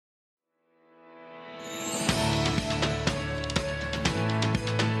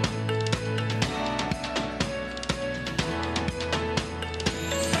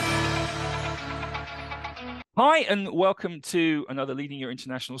Hi, and welcome to another Leading Your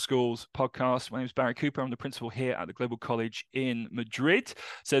International Schools podcast. My name is Barry Cooper. I'm the principal here at the Global College in Madrid.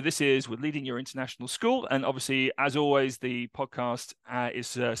 So this is with Leading Your International School. And obviously, as always, the podcast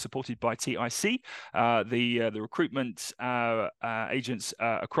is supported by TIC, the recruitment agents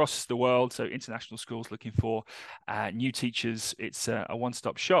across the world. So international schools looking for new teachers. It's a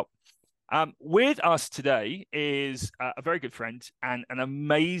one-stop shop. With us today is a very good friend and an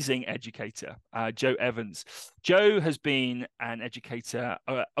amazing educator, Joe Evans. Joe has been an educator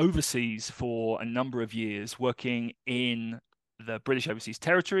overseas for a number of years, working in the British Overseas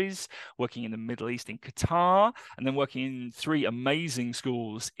Territories, working in the Middle East in Qatar, and then working in three amazing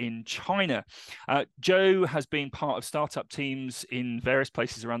schools in China. Joe has been part of startup teams in various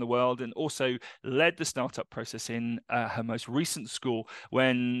places around the world and also led the startup process in her most recent school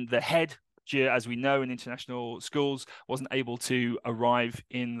when the head, as we know in international schools, wasn't able to arrive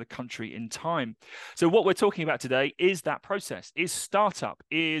in the country in time. So what we're talking about today is that process, is startup,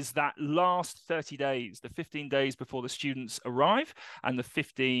 is that last 30 days, the 15 days before the students arrive and the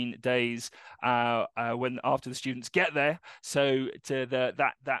 15 days when after the students get there. So to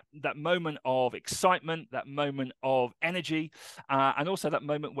that moment of excitement, that moment of energy, and also that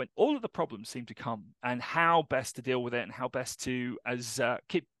moment when all of the problems seem to come and how best to deal with it and how best to, as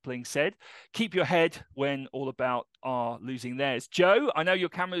Kipling said, keep your head when all about are losing theirs. Joe, I know your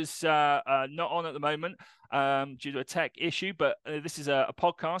camera's not on at the moment due to a tech issue, but this is a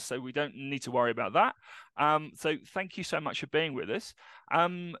podcast, so we don't need to worry about that. So thank you so much for being with us.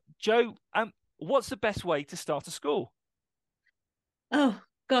 Joe, what's the best way to start a school? Oh,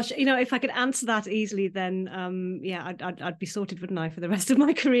 gosh, if I could answer that easily, then yeah, I'd be sorted, wouldn't I, for the rest of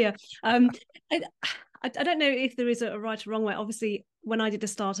my career? I don't know if there is a right or wrong way. Obviously, when I did a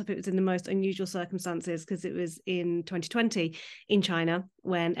startup, it was in the most unusual circumstances because it was in 2020 in China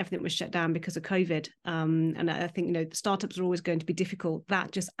when everything was shut down because of COVID. And I think, startups are always going to be difficult.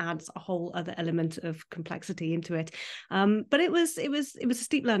 That just adds a whole other element of complexity into it. But it was a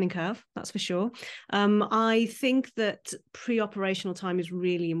steep learning curve, that's for sure. I think that pre-operational time is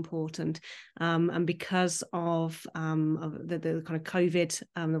really important. And because of the kind of COVID,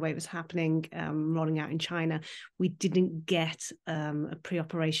 the way it was happening, rolling out in China, we didn't get a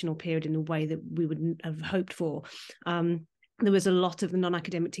pre-operational period in the way that we would have hoped for. There was a lot of the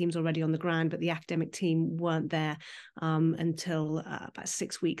non-academic teams already on the ground, but the academic team weren't there until about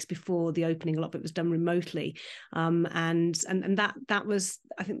 6 weeks before the opening. A lot of it was done remotely, and that was,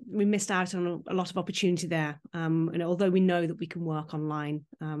 I think, we missed out on a lot of opportunity there. Although we know that we can work online,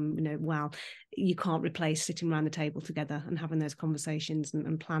 well, you can't replace sitting around the table together and having those conversations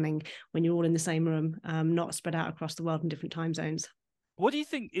and planning when you're all in the same room, not spread out across the world in different time zones. What do you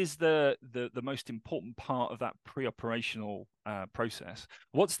think is the most important part of that pre-operational process?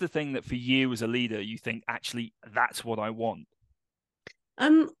 What's the thing that for you as a leader, you think actually that's what I want?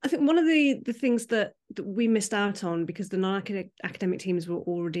 I think one of the things that we missed out on because the non-academic teams were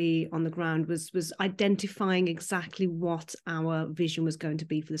already on the ground was identifying exactly what our vision was going to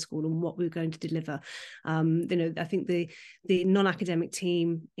be for the school and what we were going to deliver. I think the non-academic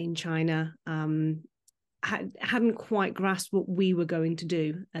team in China hadn't quite grasped what we were going to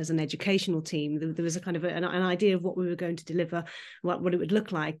do as an educational team. There was a kind of an idea of what we were going to deliver, what it would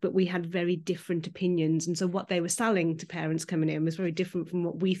look like, but we had very different opinions. And so what they were selling to parents coming in was very different from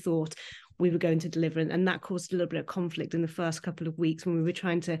what we thought we were going to deliver. And that caused a little bit of conflict in the first couple of weeks when we were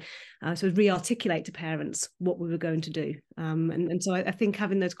trying to sort of re-articulate to parents what we were going to do. And so I think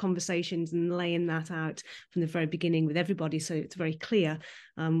having those conversations and laying that out from the very beginning with everybody so it's very clear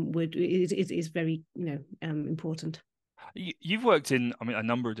is very important. You've worked in, I mean, a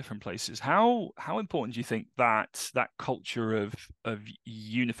number of different places. How important do you think that culture of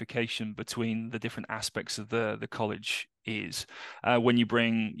unification between the different aspects of the college is when you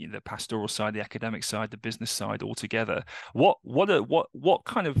bring the pastoral side, the academic side, the business side all together? What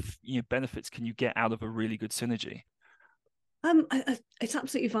kind of benefits can you get out of a really good synergy? It's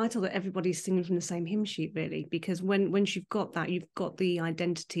absolutely vital that everybody's singing from the same hymn sheet, really, because once you've got that, you've got the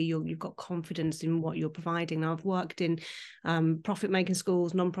identity, you've got confidence in what you're providing. Now, I've worked in profit-making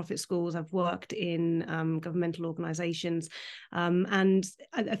schools, non-profit schools. I've worked in governmental organisations, and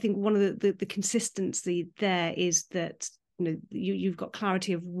I think one of the consistency there is that you've got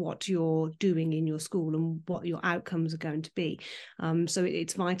clarity of what you're doing in your school and what your outcomes are going to be. So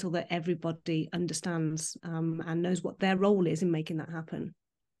it's vital that everybody understands and knows what their role is in making that happen.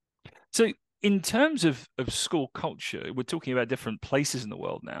 So in terms of school culture, we're talking about different places in the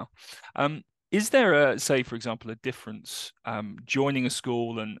world now. Is there say, for example, a difference joining a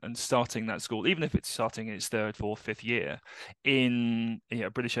school and starting that school, even if it's starting in its third, fourth, fifth year, in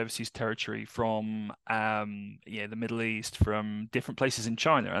British overseas territory from the Middle East, from different places in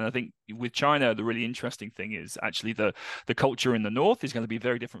China? And I think with China, the really interesting thing is actually the culture in the north is going to be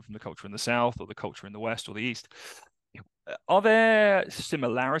very different from the culture in the south, or the culture in the west or the east. Are there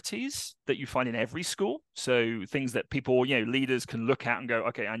similarities that you find in every school? So things that people, leaders can look at and go,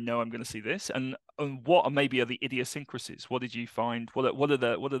 okay, I know I'm going to see this. And what are maybe are the idiosyncrasies? What did you find? What are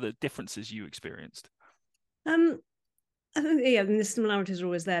the differences you experienced? Um, I think, yeah, and the similarities are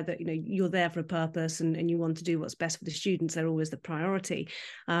always there, that you're there for a purpose, and you want to do what's best for the students. They're always the priority.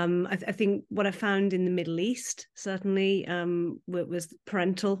 I think what I found in the Middle East certainly was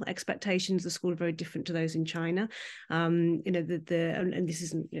parental expectations. The school are very different to those in China. And this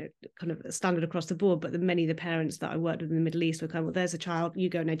isn't kind of standard across the board, but many of the parents that I worked with in the Middle East were kind of, well, there's a child, you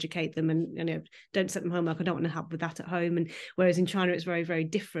go and educate them, and don't set them homework. I don't want to help with that at home. And whereas in China it's very, very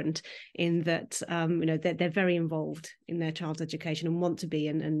different in that they're very involved in their child's education and want to be,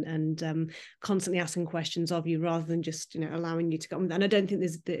 and constantly asking questions of you, rather than just allowing you to go. And I don't think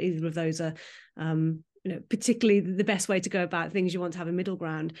either of those are particularly the best way to go about things. You want to have a middle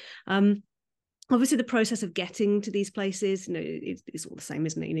ground. Obviously, the process of getting to these places, it's all the same,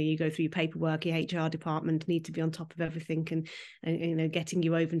 isn't it? You go through your paperwork, your HR department need to be on top of everything, and getting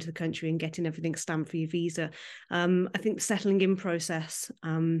you over into the country and getting everything stamped for your visa. I think the settling in process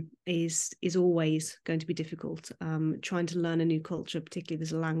is always going to be difficult. Trying to learn a new culture, particularly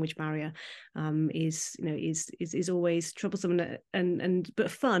there's a language barrier, is always troublesome and but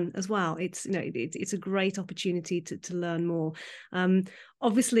fun as well. It's a great opportunity to learn more.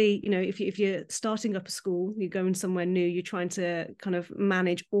 Obviously, if you're starting up a school, you're going somewhere new, you're trying to kind of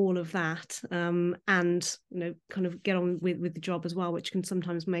manage all of that, and kind of get on with the job as well, which can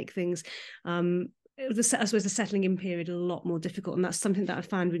sometimes make things I suppose the settling in period a lot more difficult. And that's something that I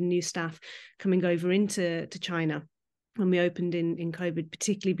found with new staff coming over into China when we opened in COVID,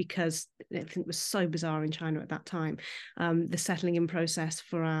 particularly because everything was so bizarre in China at that time. The settling in process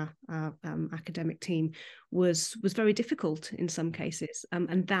for our academic team was very difficult in some cases,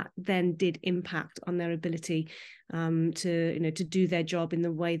 and that then did impact on their ability to do their job in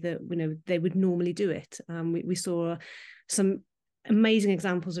the way that they would normally do it. We saw some amazing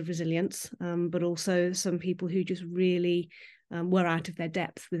examples of resilience, but also some people who just really were out of their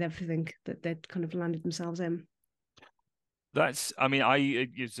depth with everything that they'd kind of landed themselves in. It's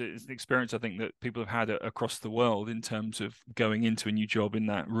an experience I think that people have had across the world in terms of going into a new job in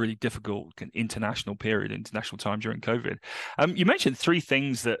that really difficult international time during COVID. You mentioned three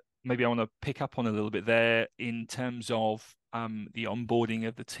things that maybe I want to pick up on a little bit there in terms of the onboarding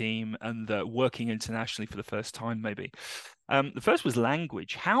of the team and the working internationally for the first time, maybe. The first was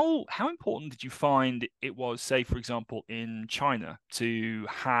language. How important did you find it was, say, for example, in China, to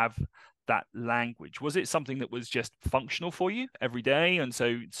have that language? Was it something that was just functional for you every day, and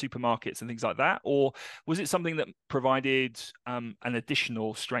so supermarkets and things like that, or was it something that provided an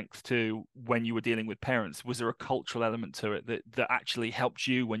additional strength to when you were dealing with parents? Was there a cultural element to it that actually helped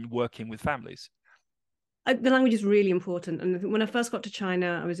you when working with families? The language is really important. And when I first got to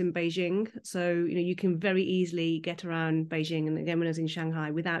China, I was in Beijing. So, you can very easily get around Beijing. And again, when I was in Shanghai,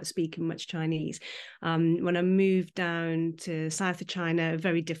 without speaking much Chinese. When I moved down to south of China,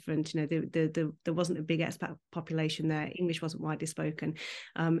 very different. There wasn't a big expat population there. English wasn't widely spoken.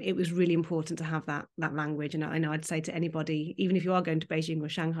 It was really important to have that language. And I know I'd say to anybody, even if you are going to Beijing or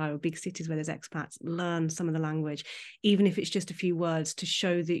Shanghai or big cities where there's expats, learn some of the language, even if it's just a few words, to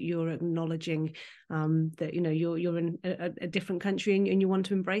show that you're acknowledging that you're in a different country, and you want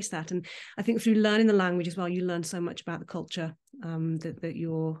to embrace that. And I think through learning the language as well, you learn so much about the culture that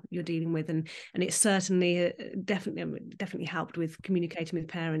you're dealing with, and it certainly definitely helped with communicating with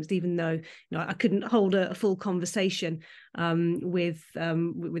parents, even though I couldn't hold a full conversation with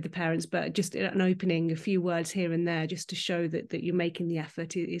the parents, but just an opening, a few words here and there, just to show that you're making the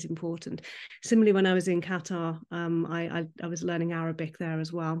effort is important. Similarly, when I was in Qatar, I was learning Arabic there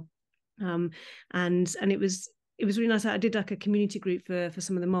as well. And it was really nice. I did like a community group for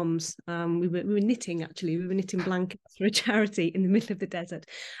some of the moms. We were knitting, actually. We were knitting blankets for a charity in the middle of the desert.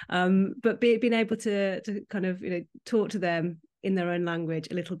 But being able to kind of talk to them in their own language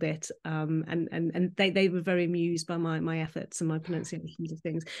a little bit, and they were very amused by my efforts and my pronunciations of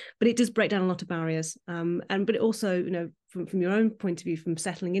things. But it does break down a lot of barriers, but it also, you know, from your own point of view, from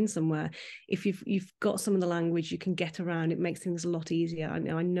settling in somewhere, if you've got some of the language, you can get around. It makes things a lot easier.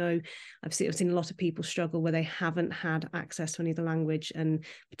 I know I've seen a lot of people struggle where they haven't had access to any of the language, and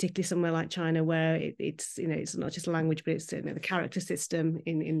particularly somewhere like China, where it's, you know, it's not just a language, but it's, you know, the character system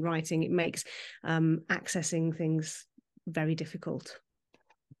in writing. It makes accessing things very difficult.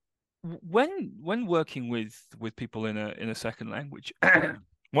 When working with people in a second language,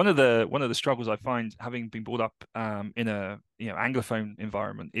 one of the struggles I find, having been brought up in a, you know, Anglophone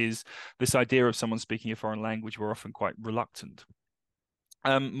environment, is this idea of someone speaking a foreign language. We're often quite reluctant.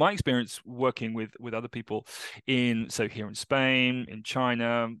 My experience working with other people here in Spain, in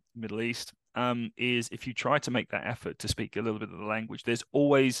China, Middle East, is if you try to make that effort to speak a little bit of the language, there's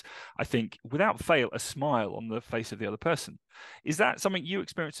always, I think, without fail, a smile on the face of the other person. Is that something you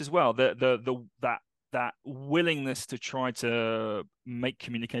experience as well? That willingness to try to make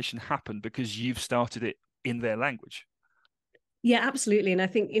communication happen because you've started it in their language? Yeah, absolutely. And I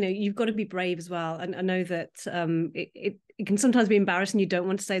think, you know, you've got to be brave as well. And I know that it can sometimes be embarrassing. You don't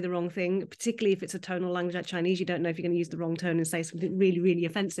want to say the wrong thing, particularly if it's a tonal language like Chinese. You don't know if you're going to use the wrong tone and say something really, really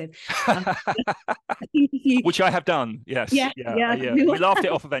offensive. Which I have done. Yes. Yeah. Yeah. We laughed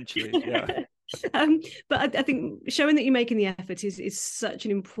it off eventually. Yeah. But I think showing that you're making the effort is such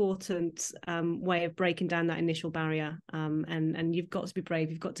an important way of breaking down that initial barrier. And you've got to be brave.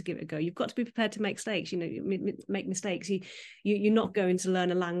 You've got to give it a go. You've got to be prepared to make mistakes. You know, make mistakes. You're not going to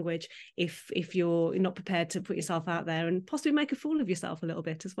learn a language if you're not prepared to put yourself out there and possibly make a fool of yourself a little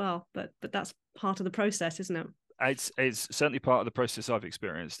bit as well. But that's part of the process, isn't it? It's certainly part of the process I've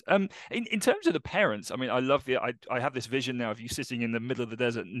experienced. In terms of the parents, I mean, I love I have this vision now of you sitting in the middle of the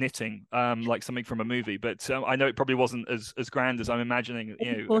desert knitting, like something from a movie. But I know it probably wasn't as grand as I'm imagining.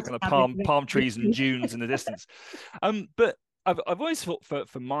 You know, kind of palm trees and dunes in the distance. But I've always thought,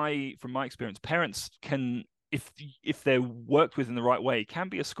 from my experience, parents can, if they're worked with in the right way, can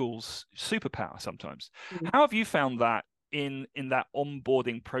be a school's superpower sometimes. Mm. How have you found that in that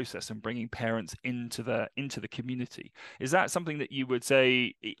onboarding process and bringing parents into the community? Is that something that you would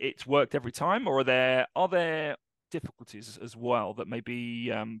say it's worked every time, or are there difficulties as well that maybe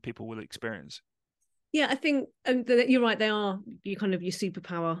people will experience? Yeah, I think you're right. They are your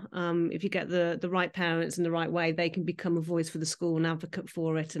superpower. If you get the right parents in the right way, they can become a voice for the school, an advocate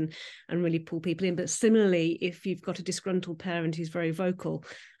for it, and really pull people in. But similarly, if you've got a disgruntled parent who's very vocal,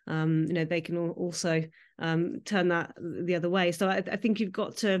 you know, they can also turn that the other way. So I think you've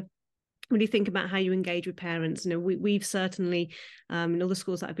got to really think about how you engage with parents. You know, we've certainly in all the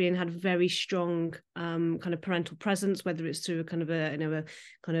schools that I've been in had a very strong kind of parental presence, whether it's through a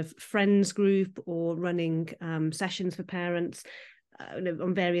kind of friends group or running sessions for parents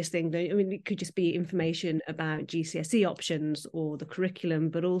on various things. I mean, it could just be information about GCSE options or the curriculum,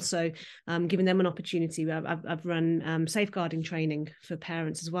 but also giving them an opportunity. I've run safeguarding training for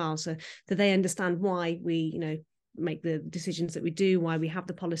parents as well, so that they understand why we, you know, make the decisions that we do, why we have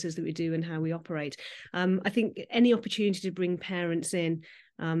the policies that we do, and how we operate. I think any opportunity to bring parents in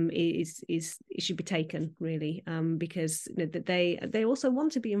it should be taken, really, because, you know, that they also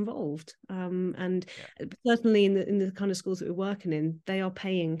want to be involved, and certainly in the kind of schools that we're working in, they are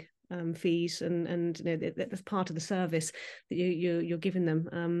paying fees, and you know, that's part of the service that you're giving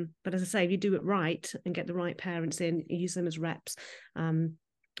them. But as I say, if you do it right and get the right parents in, use them as reps, you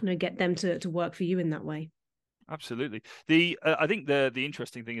know, get them to work for you in that way. Absolutely. I think the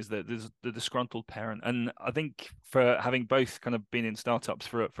interesting thing is that there's the disgruntled parent, and I think, for having both kind of been in startups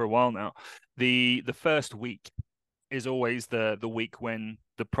for a while now, the first week is always the week when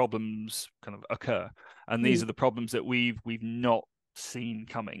the problems kind of occur, and these are the problems that we've not seen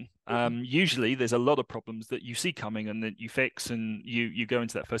coming. Usually there's a lot of problems that you see coming and that you fix, and you go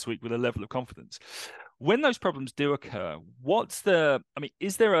into that first week with a level of confidence. When those problems do occur,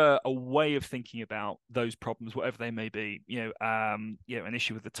 is there a way of thinking about those problems, whatever they may be? An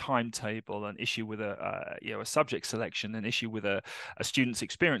issue with the timetable, an issue with a subject selection, an issue with a student's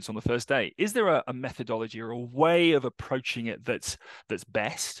experience on the first day. Is there a methodology or a way of approaching it that's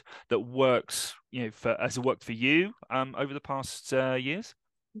best, that works, has it worked for you over the past years?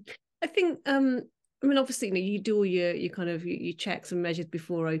 I think I mean, obviously, you know, you do all your kind of your checks and measures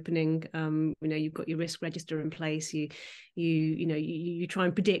before opening. You know, you've got your risk register in place. You try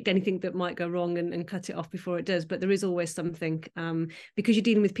and predict anything that might go wrong and cut it off before it does. But there is always something, because you're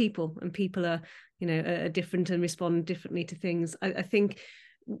dealing with people, and people are, you know, are different and respond differently to things. I think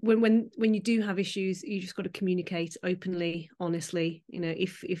when you do have issues, you just got to communicate openly, honestly. You know,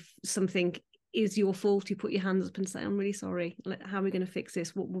 if something is your fault, you put your hands up and say, I'm really sorry, how are we going to fix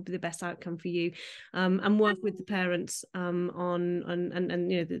this, what will be the best outcome for you, and work with the parents on and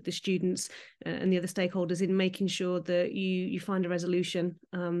the students and the other stakeholders in making sure that you find a resolution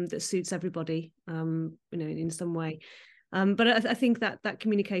that suits everybody in some way. But I think that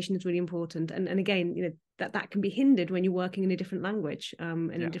communication is really important, and again, that can be hindered when you're working in a different language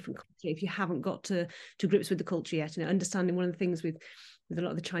and a different culture, if you haven't got to grips with the culture yet. Understanding one of the things with a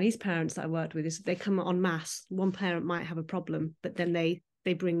lot of the Chinese parents that I worked with is they come en masse. One parent might have a problem, but then they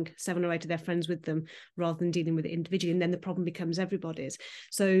bring 7 or 8 of their friends with them rather than dealing with it individually, and then the problem becomes everybody's.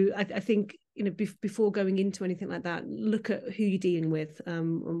 So I think before going into anything like that, look at who you're dealing with,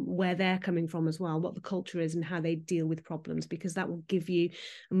 where they're coming from as well, what the culture is and how they deal with problems, because that will give you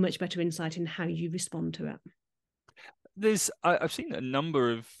a much better insight in how you respond to it. I've seen a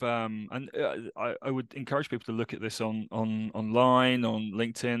number of and I would encourage people to look at this online on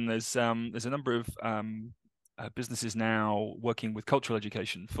LinkedIn. There's a number of businesses now working with cultural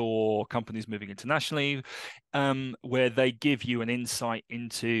education for companies moving internationally, where they give you an insight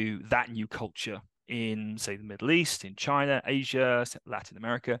into that new culture in, say, the Middle East, in China, Asia, Latin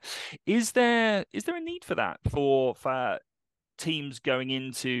America. Is there a need for that for teams going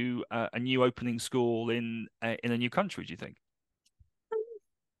into a new opening school in a new country, do you think?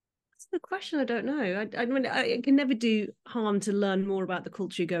 That's the question. I don't know. I mean, it can never do harm to learn more about the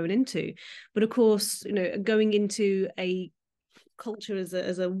culture you're going into, but of course, going into a culture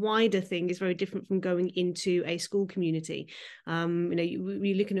as a wider thing is very different from going into a school community.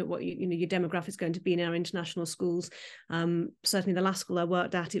 We're looking at what your demographic is going to be in our international schools. Certainly the last school I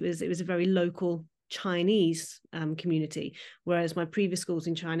worked at, it was a very local Chinese community, whereas my previous schools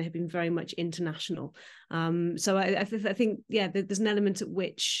in China have been very much international. So I think, there's an element at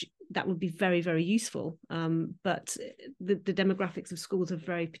which that would be very, very useful. But the demographics of schools are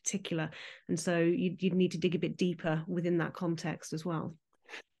very particular. And so you'd need to dig a bit deeper within that context as well.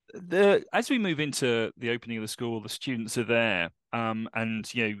 As we move into the opening of the school, the students are there, and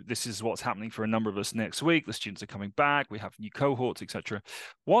this is what's happening for a number of us next week. The students are coming back. We have new cohorts, etc.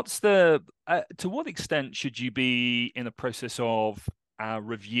 To what extent should you be in a process of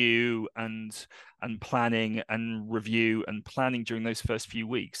review and planning and review and planning during those first few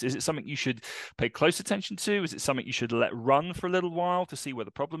weeks? Is it something you should pay close attention to? Is it something you should let run for a little while to see where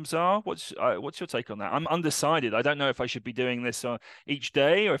the problems are? What's your take on that? I'm undecided. I don't know if I should be doing this each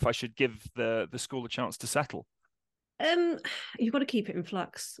day or if I should give the school a chance to settle. You've got to keep it in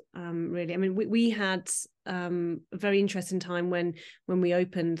flux, really. I mean, we had a very interesting time when we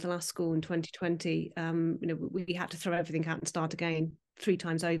opened the last school in 2020. We had to throw everything out and start again 3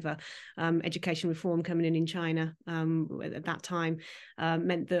 times over. Education reform coming in China at that time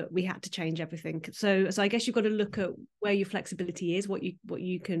meant that we had to change everything. So I guess you've got to look at where your flexibility is, what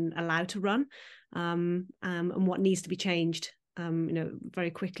you can allow to run, and what needs to be changed. Very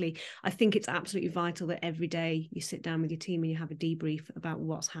quickly. I think it's absolutely vital that every day you sit down with your team and you have a debrief about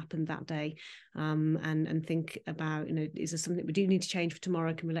what's happened that day, and think about, is there something we do need to change for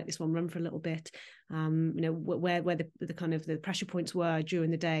tomorrow? Can we let this one run for a little bit? Where the kind of the pressure points were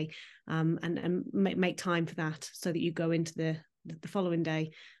during the day, and make time for that so that you go into the following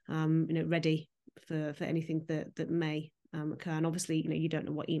day, ready for anything that may occur. And obviously, you don't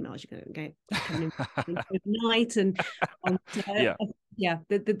know what emails you're going to get coming in overnight, and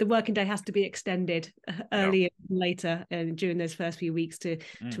the working day has to be extended earlier and later during those first few weeks to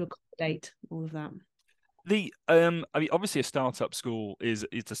accommodate all of that. I mean, obviously a startup school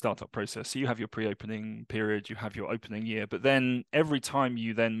it's a startup process. So you have your pre-opening period, you have your opening year, but then every time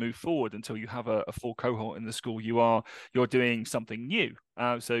you then move forward until you have a full cohort in the school, you're doing something new.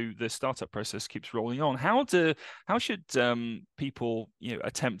 So the startup process keeps rolling on. How should people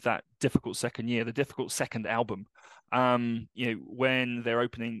attempt that difficult second year, the difficult second album, when they're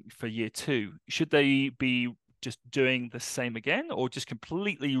opening for year 2? Should they be just doing the same again, or just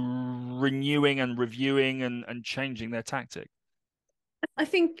completely renewing and reviewing and changing their tactic? I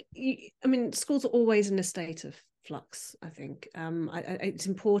think, schools are always in a state of flux. I think it's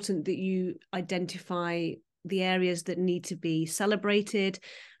important that you identify the areas that need to be celebrated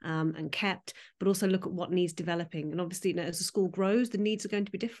and kept, but also look at what needs developing. And obviously, as the school grows, the needs are going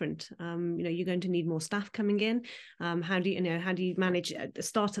to be different. You're going to need more staff coming in. How do you manage? The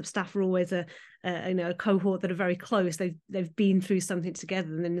startup staff are always a cohort that are very close. They've been through something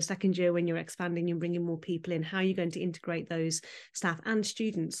together. And then the second year, when you're expanding, you're bringing more people in. How are you going to integrate those staff and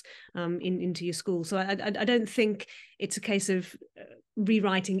students into your school? So I don't think it's a case of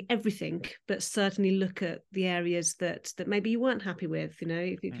rewriting everything, but certainly look at the areas that maybe you weren't happy with.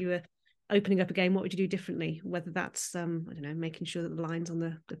 If you were opening up again, what would you do differently? Whether that's, I don't know, making sure that the lines on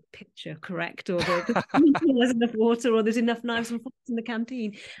the picture are correct, or there's enough water, or there's enough knives and forks in the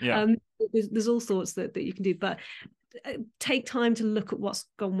canteen. Yeah. There's all sorts that you can do, but take time to look at what's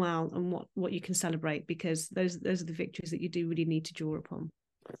gone well and what you can celebrate, because those are the victories that you do really need to draw upon.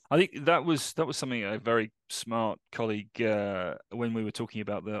 I think that was something a very smart colleague, when we were talking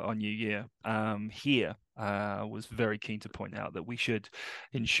about our new year here, was very keen to point out that we should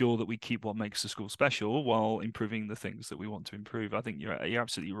ensure that we keep what makes the school special while improving the things that we want to improve. I think you're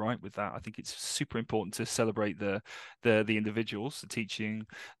absolutely right with that. I think it's super important to celebrate the individuals, the teaching,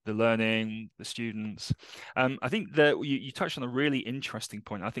 the learning, the students. I think that you touched on a really interesting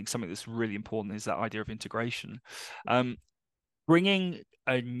point. I think something that's really important is that idea of integration. Bringing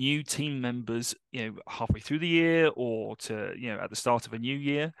new team members, halfway through the year, or to, at the start of a new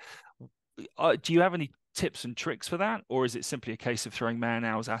year. Do you have any tips and tricks for that, or is it simply a case of throwing man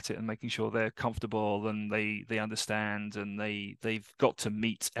hours at it and making sure they're comfortable and they understand and they've got to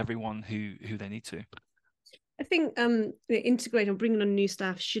meet everyone who they need to? I think integrating or bringing on new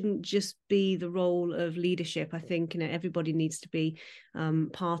staff shouldn't just be the role of leadership. I think everybody needs to be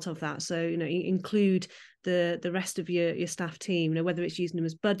part of that. So include the rest of your staff team. Whether it's using them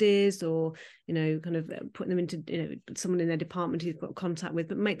as buddies or kind of putting them into someone in their department who's got contact with,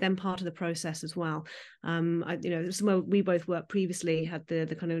 but make them part of the process as well. Somewhere we both worked previously had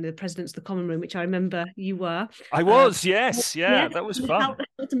the kind of the presidents of the common room, which I remember you were. I was, yes, yeah, that was fun.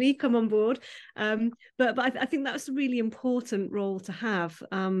 Helped me come on board, but I think that's a really important role to have.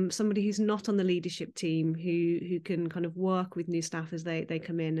 Somebody who's not on the leadership team who can kind of work with new staff as they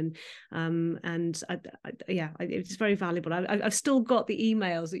come in, and it's very valuable. I've still got the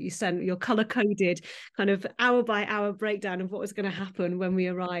emails that you sent, your color coded kind of hour by hour breakdown of what was going to happen when we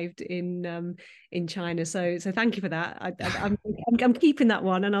arrived in China. So thank you for that. I'm keeping that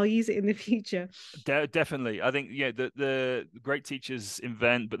one, and I'll use it in the future. Definitely. I think the great teachers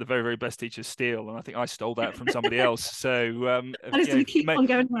invent, but the very, very best teachers steal, and I think I stole that from somebody else. So keep on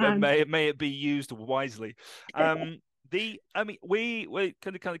going around. May it be used wisely. We're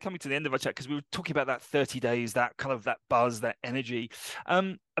kind of coming to the end of our chat, because we were talking about that 30 days, that kind of that buzz, that energy.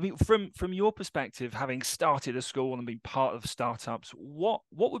 From your perspective, having started a school and been part of startups, what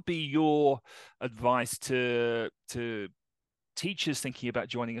would be your advice to teachers thinking about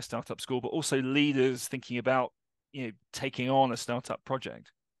joining a startup school, but also leaders thinking about taking on a startup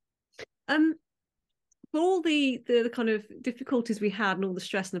project? For all the kind of difficulties we had and all the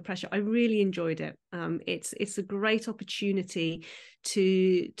stress and the pressure, I really enjoyed it. It's a great opportunity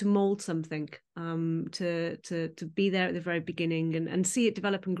to mold something, to be there at the very beginning and see it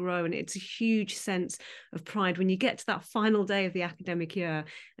develop and grow. And it's a huge sense of pride when you get to that final day of the academic year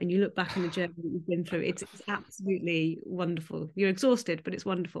and you look back on the journey that you've been through. It's absolutely wonderful. You're exhausted, but it's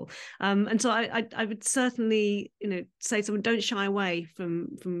wonderful. And so I would certainly say to someone, don't shy away from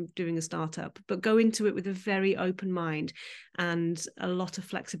doing a startup, but go into it with a very open mind and a lot of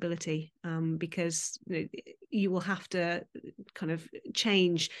flexibility, because you will have to kind of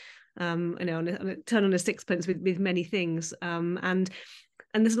change, turn on a sixpence with many things,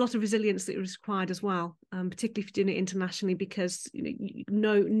 and there's a lot of resilience that is required as well, particularly if you're doing it internationally, because you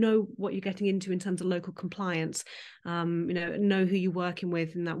know what you're getting into in terms of local compliance, know who you're working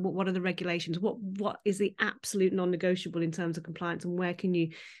with, and that what are the regulations, what is the absolute non-negotiable in terms of compliance, and where can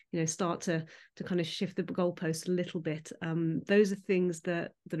you start to kind of shift the goalpost a little bit. Those are things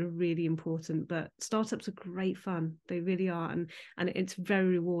that are really important. But startups are great fun, they really are, and it's very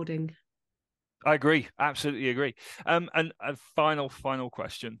rewarding. I agree. Absolutely agree. And a final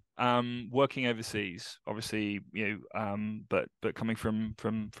question. Working overseas, obviously, but coming from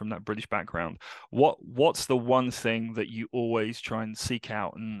that British background, what's the one thing that you always try and seek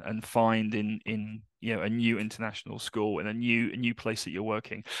out and find in a new international school, in a new place that you're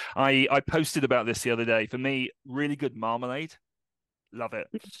working? I posted about this the other day. For me, really good marmalade. Love it.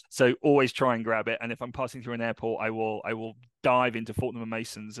 So always try and grab it. And if I'm passing through an airport, I will dive into Fortnum and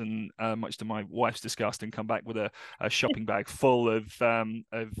Mason's, and much to my wife's disgust, and come back with a shopping bag full of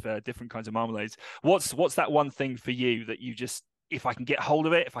different kinds of marmalades. What's that one thing for you that you just, if I can get hold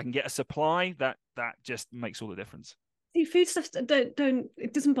of it, if I can get a supply, that just makes all the difference? See, food stuff don't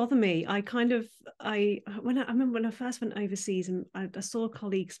it doesn't bother me. I remember when I first went overseas, and I saw a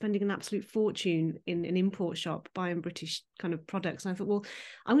colleague spending an absolute fortune in an import shop buying British kind of products, and I thought, well,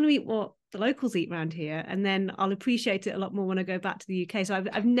 I'm going to eat what the locals eat around here, and then I'll appreciate it a lot more when I go back to the UK. So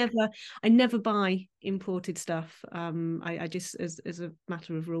I never buy imported stuff. I just, as a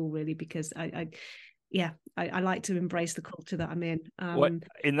matter of rule, really, because I like to embrace the culture that I'm in.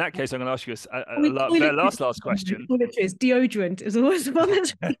 In that case, I'm going to ask you a last question. Deodorant is always the one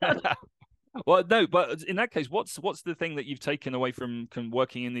that's Well, no, but in that case, what's the thing that you've taken away from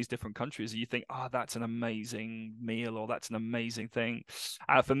working in these different countries? You think, oh, that's an amazing meal, or that's an amazing thing.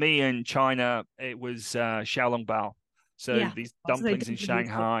 For me in China, it was xiaolongbao. So Yeah, these so they dumplings in definitely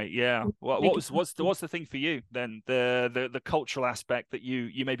Shanghai. Yeah. What make was what's the thing for you then? The cultural aspect that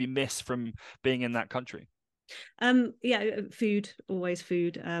you maybe miss from being in that country. Yeah, food, always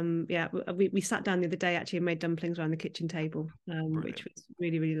food. Yeah, we sat down the other day actually and made dumplings around the kitchen table, which Brilliant. was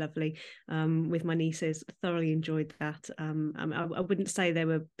really, really lovely. With my nieces, thoroughly enjoyed that. I wouldn't say they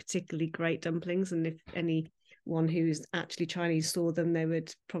were particularly great dumplings, and if anyone who's actually Chinese saw them, they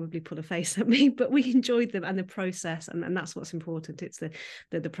would probably pull a face at me. But we enjoyed them and the process, and that's what's important. It's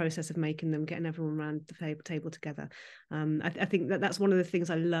the process of making them, getting everyone around the table together. I think that's one of the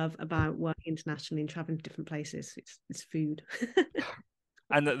things I love about working internationally and traveling to different places. It's food.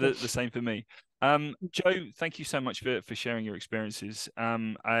 And the same for me. Joe, thank you so much for sharing your experiences.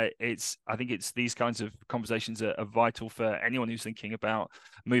 I think it's these kinds of conversations are vital for anyone who's thinking about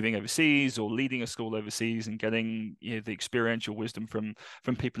moving overseas or leading a school overseas and getting the experiential wisdom from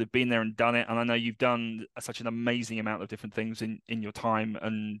people who've been there and done it. And I know you've done such an amazing amount of different things in your time,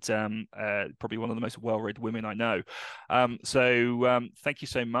 and probably one of the most well-read women I know. Thank you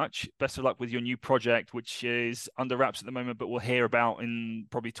so much. Best of luck with your new project, which is under wraps at the moment, but we'll hear about in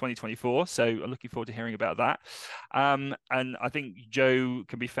probably 2024. So I'm looking forward to hearing about that. And I think Joe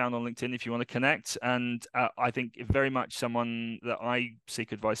can be found on LinkedIn if you want to connect. And I think very much someone that I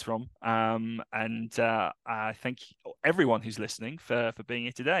seek advice from. And I thank everyone who's listening for being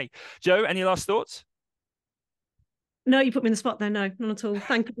here today. Joe, any last thoughts? No, you put me in the spot there. No, not at all.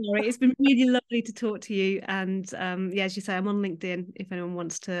 Thank you, Laurie. It's been really lovely to talk to you. And yeah, as you say, I'm on LinkedIn if anyone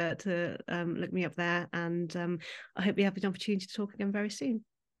wants to look me up there. And I hope we have an opportunity to talk again very soon.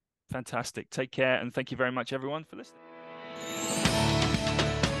 Fantastic. Take care. And thank you very much, everyone, for listening.